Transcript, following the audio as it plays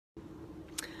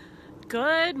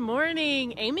Good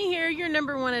morning. Amy here, your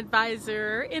 #1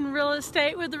 advisor in real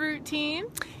estate with the routine.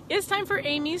 It's time for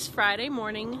Amy's Friday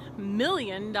morning $1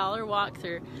 million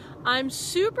walkthrough. I'm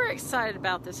super excited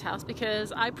about this house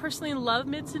because I personally love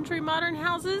mid-century modern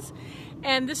houses,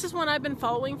 and this is one I've been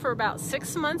following for about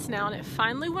 6 months now, and it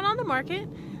finally went on the market,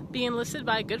 being listed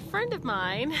by a good friend of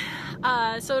mine.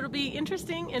 So it'll be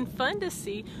interesting and fun to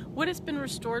see what it's been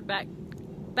restored back.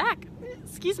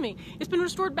 It's been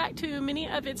restored back to many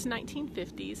of its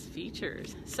 1950s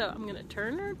features. So I'm going to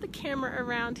turn the camera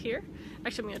around here.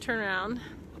 Actually, I'm going to turn around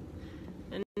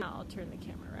and I'll turn the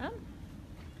camera around.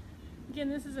 Again,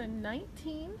 this is a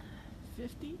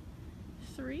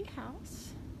 1953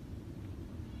 house.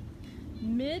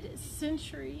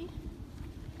 Mid-century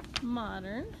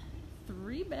modern,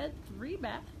 3-bed,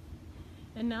 3-bath.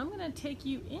 And now I'm going to take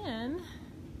you in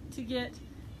to get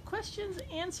questions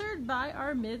answered by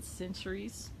our mid-century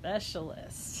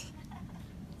specialist.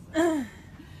 All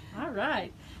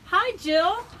right. Hi,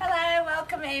 Jill. Hello,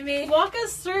 welcome, Amy. Walk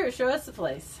us through. Show us the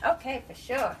place. Okay, for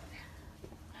sure. All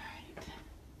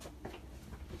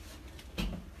right.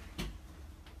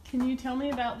 Can you tell me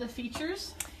about the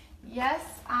features? Yes,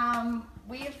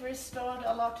 we've restored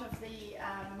a lot of the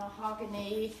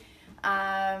mahogany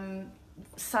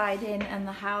siding in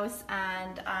the house,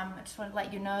 and I just want to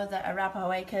let you know that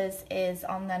Arapahoe Acres is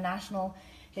on the National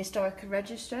Historic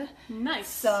Register. Nice.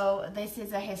 So this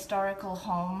is a historical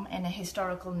home in a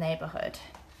historical neighborhood.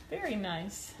 Very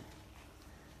nice.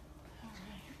 All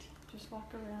right. Just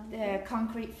walk around. The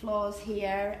concrete floors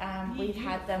here, we've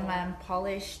had them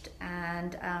polished,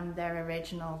 and they're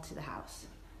original to the house.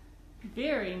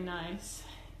 Very nice.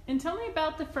 And tell me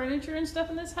about the furniture and stuff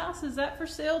in this house. Is that for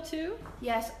sale too?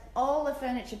 Yes, all the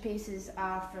furniture pieces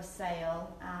are for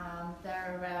sale.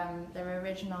 They're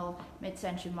original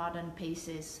mid-century modern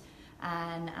pieces,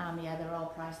 and yeah, they're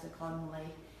all priced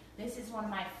accordingly. This is one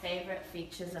of my favorite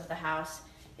features of the house.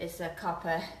 It's a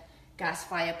copper gas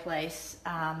fireplace.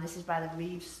 This is by the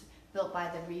Reeves, built by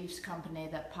the Reeves company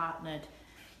that partnered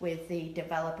with the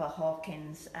developer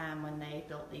Hawkins when they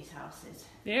built these houses.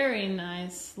 Very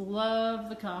nice. Love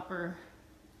the copper.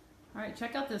 All right,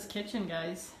 check out this kitchen,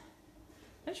 guys.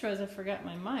 I just realized I forgot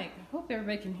my mic. I hope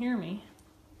everybody can hear me.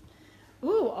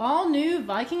 Ooh, all new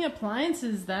Viking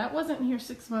appliances. That wasn't here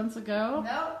 6 months ago.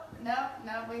 No,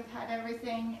 we've had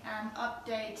everything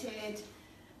updated.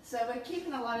 So we're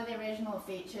keeping a lot of the original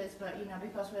features, but you know,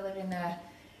 because we live in the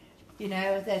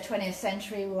 20th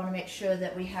century, we want to make sure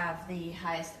that we have the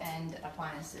highest end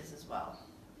appliances as well.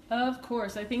 Of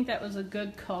course, I think that was a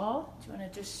good call. Do you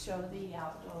want to just show the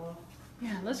outdoor?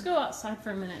 Yeah, let's go outside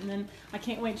for a minute, and then I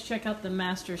can't wait to check out the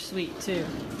master suite too.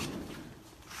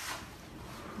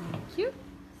 Thank you.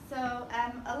 So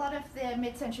a lot of the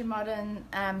mid-century modern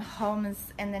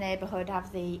homes in the neighborhood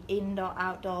have the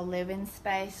indoor-outdoor living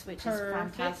space, which is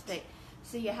fantastic.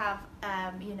 So you have,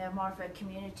 more of a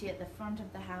community at the front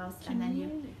of the house, and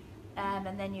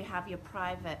then you have your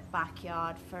private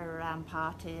backyard for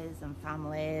parties and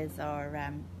families, or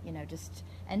just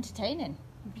entertaining.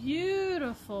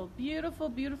 Beautiful, beautiful,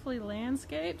 beautifully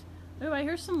landscaped. Oh, I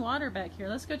hear some water back here.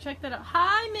 Let's go check that out.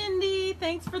 Hi, Mindy.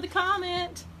 Thanks for the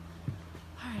comment.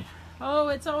 All right. Oh,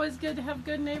 it's always good to have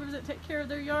good neighbors that take care of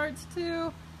their yards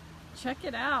too. Check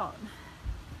it out.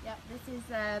 Yep, this is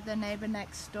the neighbor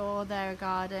next door, their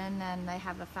garden, and they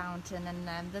have a fountain, and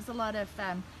there's a lot of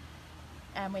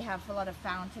we have a lot of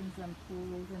fountains and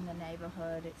pools in the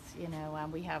neighborhood. It's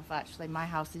we have, actually, my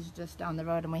house is just down the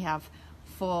road, and we have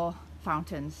 4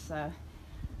 fountains. So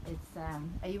it's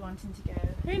are you wanting to go?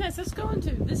 Very nice. Let's go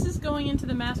into, this is going into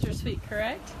the master suite,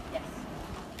 correct? Yes.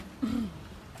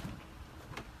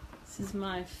 This is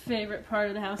my favorite part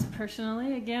of the house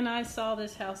personally. Again, I saw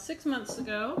this house 6 months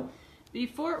ago,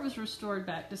 before it was restored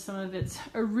back to some of its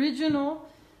original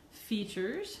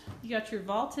features. You got your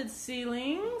vaulted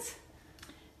ceilings.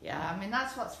 Yeah, I mean,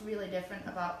 that's what's really different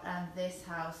about this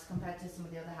house compared to some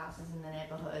of the other houses in the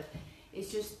neighborhood.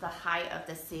 It's just the height of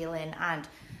the ceiling and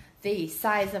the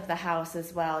size of the house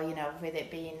as well, with it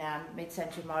being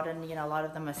mid-century modern. A lot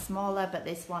of them are smaller, but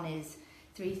this one is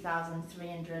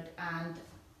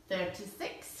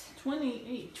 3,336.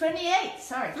 28,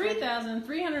 sorry.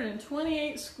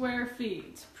 3,328 square feet.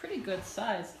 It's pretty good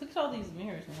size. Look at all these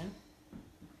mirrors, man.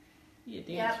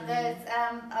 Yeah, there's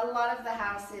a lot of the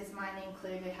houses, mine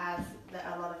included, has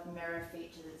a lot of mirror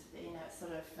features. It's, it's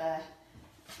sort of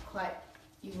quite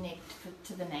unique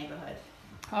to the neighborhood.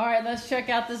 All right, let's check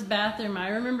out this bathroom. I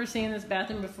remember seeing this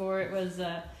bathroom before it was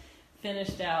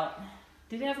finished out.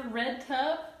 Did it have a red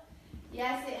tub?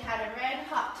 Yes, it had a red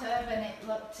hot tub, and it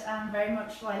looked very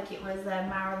much like it was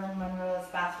Marilyn Monroe's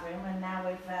bathroom. And now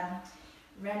we've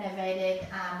renovated.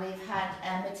 We've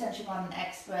had mid-century modern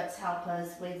experts help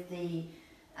us with the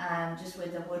just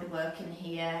with the woodwork in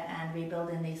here and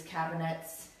rebuilding these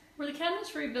cabinets. Were the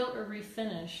cabinets rebuilt or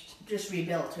refinished? Just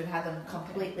rebuilt. We've had them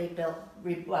completely built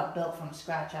from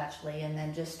scratch actually, and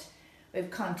then just we've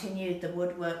continued the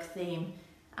woodwork theme,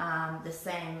 the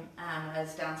same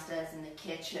as downstairs in the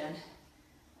kitchen.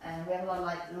 And we have a lot of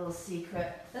like little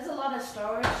secret. There's a lot of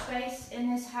storage space in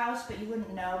this house, but you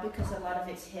wouldn't know because a lot of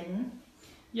it's hidden.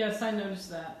 Yes, I noticed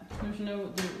that.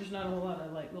 There's not a whole lot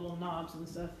of like little knobs and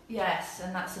stuff. Yes,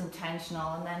 and that's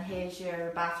intentional. And then here's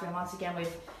your bathroom. Once again,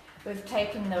 we've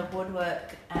taken the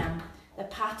woodwork, the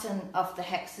pattern of the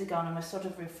hexagon, and we've sort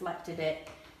of reflected it.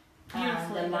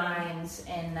 The lines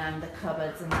in the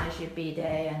cupboards, and there's your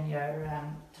bidet and your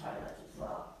toilet as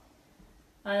well.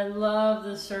 I love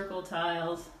the circle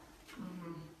tiles.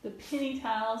 Mm-hmm. The penny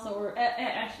tiles, or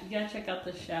actually, you gotta check out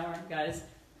the shower, guys.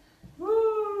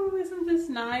 Woo! Isn't this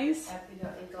nice? Have you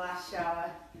got your glass shower?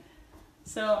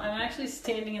 So I'm actually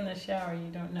standing in the shower.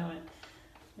 You don't know it.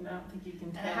 I don't think you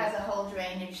can tell. And it has a whole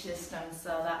drainage system,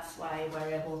 so that's why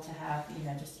we're able to have,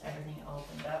 just everything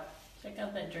opened up. Check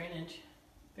out that drainage.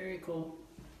 Very cool.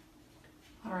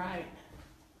 All right.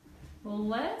 Well,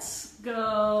 let's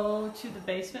go to the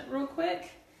basement real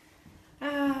quick.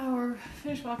 Or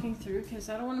finish walking through because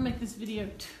I don't want to make this video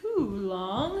too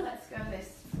long. Let's go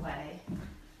this way.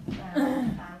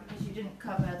 Because you didn't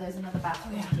cover, there's another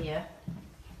bathroom here.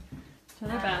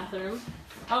 Another bathroom.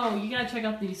 Oh, you gotta check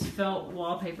out these felt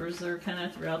wallpapers. They're kind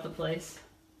of throughout the place.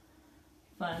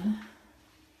 Fun.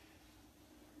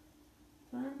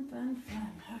 Fun.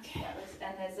 Okay.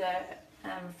 And there's a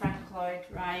Frank Lloyd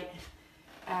Wright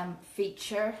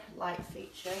light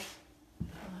feature.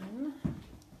 Fun.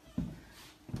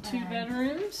 2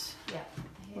 bedrooms. Yeah.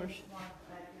 Here's one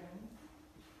bedroom.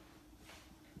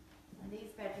 And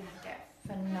these bedrooms get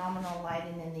phenomenal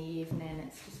lighting in the evening.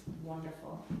 It's just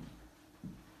wonderful.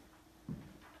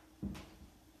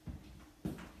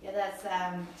 Yeah, that's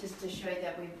just to show you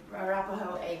that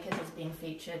Arapahoe Acres has been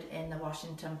featured in the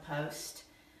Washington Post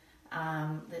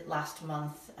last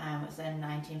month. It was their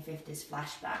 1950s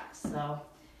flashback. So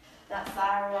that's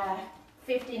our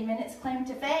 15 minutes claim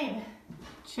to fame.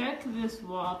 Check this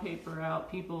wallpaper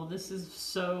out, people. This is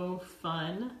so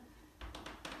fun.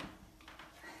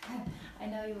 I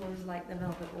know you always like the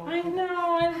velvet wallpaper. I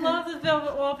know, I love the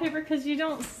velvet wallpaper because you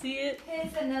don't see it.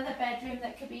 Here's another bedroom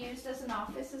that could be used as an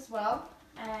office as well.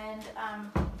 And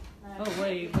oh,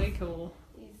 way cool.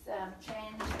 These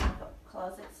change and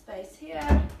closet space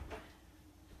here.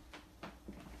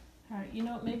 Alright,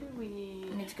 maybe we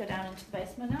need to go down into the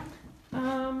basement now.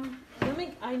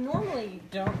 I normally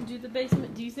don't do the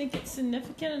basement. Do you think it's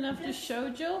significant enough to show,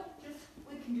 Jill?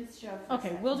 We can just show.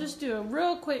 Okay, we'll just do a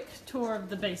real quick tour of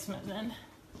the basement then.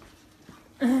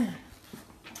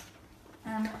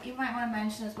 You might want to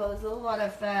mention as well, there's a lot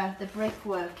of the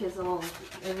brickwork is all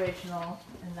original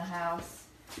in the house.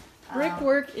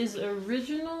 Brickwork is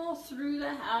original through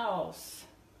the house.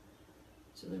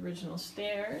 So the original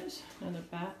stairs, another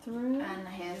bathroom. And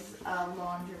here's a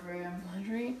laundry room.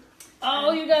 Laundry.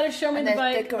 Oh, you gotta show me the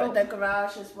bike. The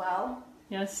garage as well.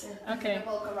 Yes. The Okay.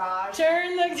 Garage.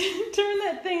 Turn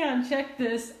that thing on. Check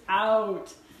this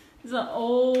out. It's an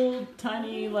old,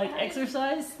 tiny,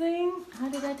 exercise thing. How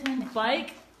did I turn it?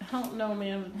 Bike? I don't know,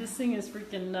 man. This thing is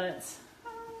freaking nuts. I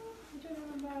don't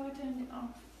remember how I turned it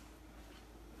off.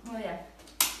 Oh, yeah.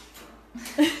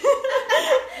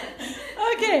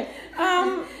 Okay.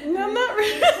 I'm not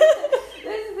really.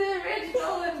 This is the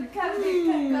original and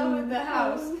can go with the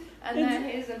house. And then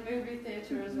here's a movie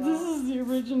theater as well. This is the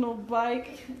original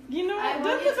bike. It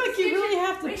doesn't look like you really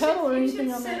have to we pedal or should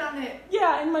anything on sit that. on it.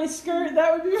 Yeah, in my skirt,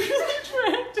 that would be really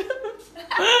attractive.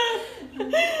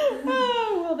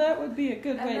 Oh, well, that would be a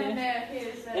good way And to. then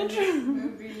here's a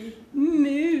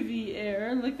Movie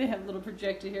air. Look, they have a little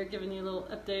projector here giving you a little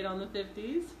update on the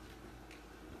 50s.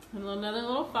 And another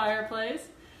little fireplace.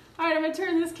 All right, I'm going to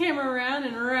turn this camera around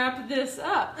and wrap this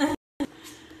up.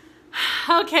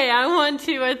 Okay, I want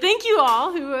to thank you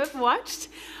all who have watched.